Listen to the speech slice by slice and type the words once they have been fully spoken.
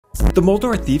The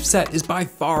Moldour Thief Set is by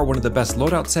far one of the best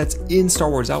loadout sets in Star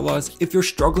Wars Outlaws if you're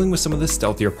struggling with some of the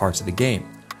stealthier parts of the game.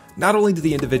 Not only do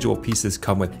the individual pieces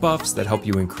come with buffs that help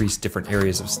you increase different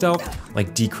areas of stealth,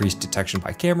 like decreased detection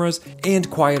by cameras, and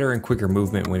quieter and quicker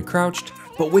movement when crouched,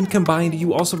 but when combined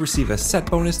you also receive a set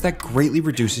bonus that greatly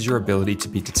reduces your ability to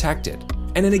be detected.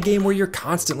 And in a game where you're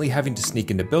constantly having to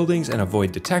sneak into buildings and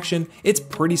avoid detection, it's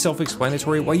pretty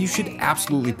self-explanatory why you should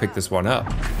absolutely pick this one up.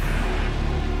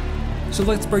 So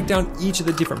let's break down each of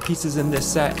the different pieces in this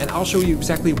set, and I'll show you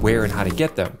exactly where and how to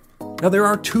get them. Now there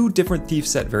are two different Thief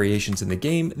Set variations in the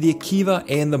game, the Akiva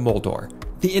and the Moldour.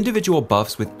 The individual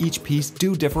buffs with each piece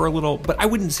do differ a little, but I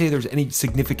wouldn't say there's any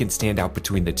significant standout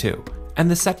between the two.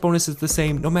 And the set bonus is the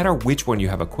same no matter which one you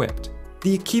have equipped.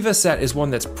 The Akiva set is one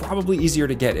that's probably easier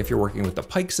to get if you're working with the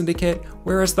Pike Syndicate,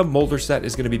 whereas the Moldour set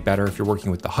is going to be better if you're working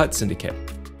with the Hut Syndicate.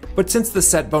 But since the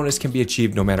set bonus can be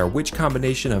achieved no matter which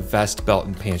combination of vest, belt,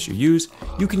 and pants you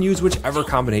can use whichever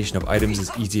combination of items is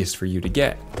easiest for you to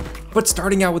get. But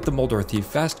starting out with the Moldour Thief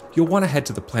Vest, you'll want to head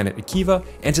to the planet Akiva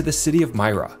and to the city of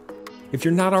Myra. If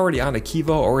you're not already on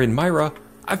Akiva or in Myra,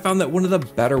 I found that one of the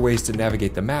better ways to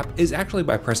navigate the map is actually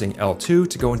by pressing L2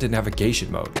 to go into navigation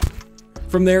mode.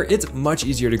 From there, it's much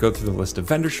easier to go through the list of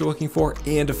vendors you're looking for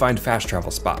and to find fast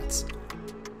travel spots.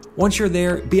 Once you're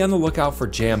there, be on the lookout for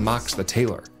Jam Mox the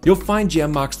Tailor. You'll find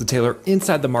Jam Mox the Tailor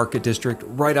inside the market district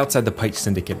right outside the Pike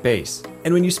Syndicate base,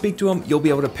 and when you speak to him, you'll be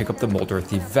able to pick up the Moldour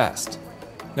Thief Vest.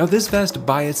 Now this vest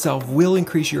by itself will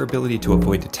increase your ability to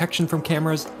avoid detection from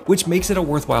cameras, which makes it a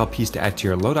worthwhile piece to add to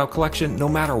your loadout collection no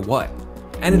matter what.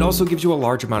 And it also gives you a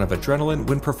large amount of adrenaline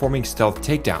when performing stealth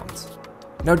takedowns.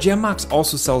 Now Jam Mox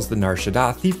also sells the Nar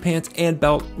Shaddaa Thief Pants and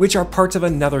Belt, which are parts of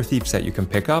another Thief set you can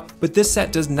pick up, but this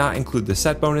set does not include the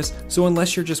set bonus, so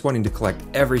unless you're just wanting to collect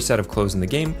every set of clothes in the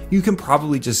game, you can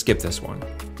probably just skip this one.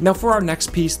 Now for our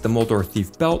next piece, the Moldour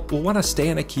Thief Belt, we'll want to stay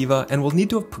in Akiva and we'll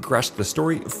need to have progressed the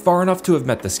story far enough to have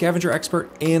met the Scavenger Expert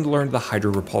and learned the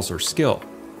Hydro Repulsor skill.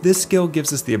 This skill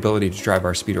gives us the ability to drive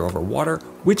our speeder over water,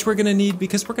 which we're going to need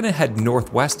because we're going to head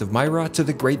northwest of Myra to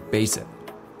the Great Basin.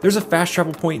 There's a fast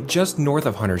travel point just north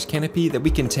of Hunter's Canopy that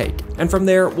we can take, and from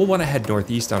there we'll want to head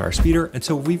northeast on our speeder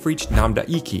until we've reached Namda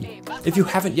Iki. If you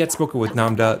haven't yet spoken with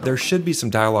Namda, there should be some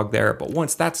dialogue there, but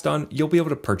once that's done, you'll be able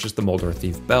to purchase the Moldour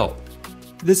Thief Belt.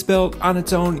 This belt on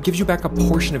its own gives you back a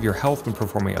portion of your health when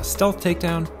performing a stealth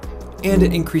takedown, and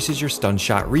it increases your stun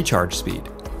shot recharge speed.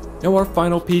 Now our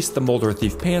final piece, the Moldour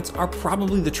Thief Pants, are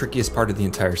probably the trickiest part of the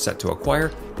entire set to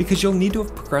acquire because you'll need to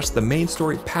have progressed the main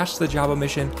story past the Jabba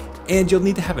mission, and you'll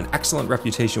need to have an excellent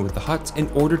reputation with the Hutts in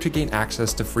order to gain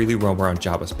access to freely roam around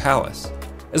Jabba's palace.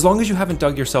 As long as you haven't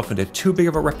dug yourself into too big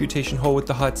of a reputation hole with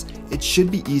the Hutts, it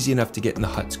should be easy enough to get in the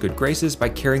Hutts' good graces by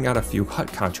carrying out a few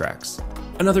Hutt contracts.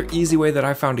 Another easy way that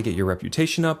I found to get your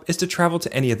reputation up is to travel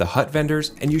to any of the Hutt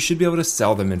vendors, and you should be able to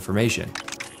sell them information.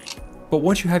 But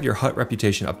once you have your Hutt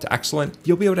reputation up to excellent,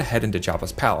 you'll be able to head into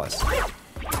Jabba's palace.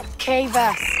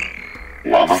 K-Vest.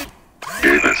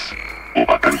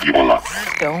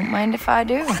 Don't mind if I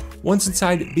do. Once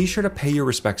inside, be sure to pay your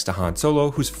respects to Han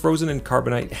Solo, who's frozen in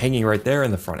carbonite hanging right there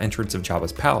in the front entrance of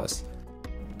Jabba's palace.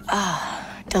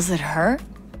 Does it hurt?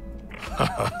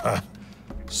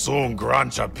 Son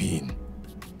granchapin.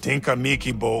 Tinka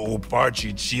miki bo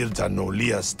uparchi chilta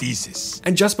nolia stisis.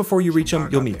 And just before you reach him,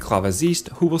 you'll meet Clava Zeist,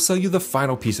 who will sell you the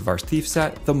final piece of our Thief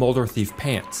set, the Moldour Thief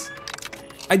Pants.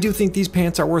 I do think these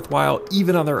pants are worthwhile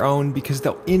even on their own because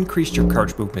they'll increase your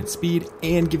crouch movement speed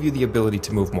and give you the ability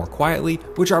to move more quietly,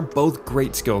 which are both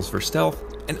great skills for stealth.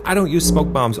 And I don't use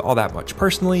smoke bombs all that much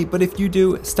personally, but if you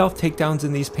do, stealth takedowns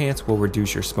in these pants will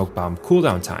reduce your smoke bomb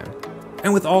cooldown time.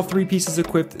 And with all three pieces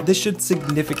equipped, this should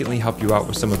significantly help you out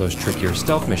with some of those trickier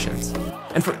stealth missions.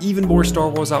 And for even more Star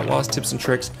Wars Outlaws tips and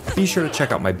tricks, be sure to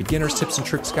check out my beginner's tips and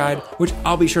tricks guide, which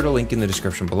I'll be sure to link in the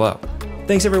description below.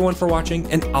 Thanks everyone for watching,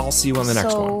 and I'll see you on the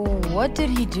next one. So, what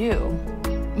did he do?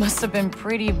 Must have been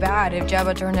pretty bad if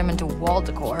Jabba turned him into wall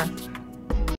decor.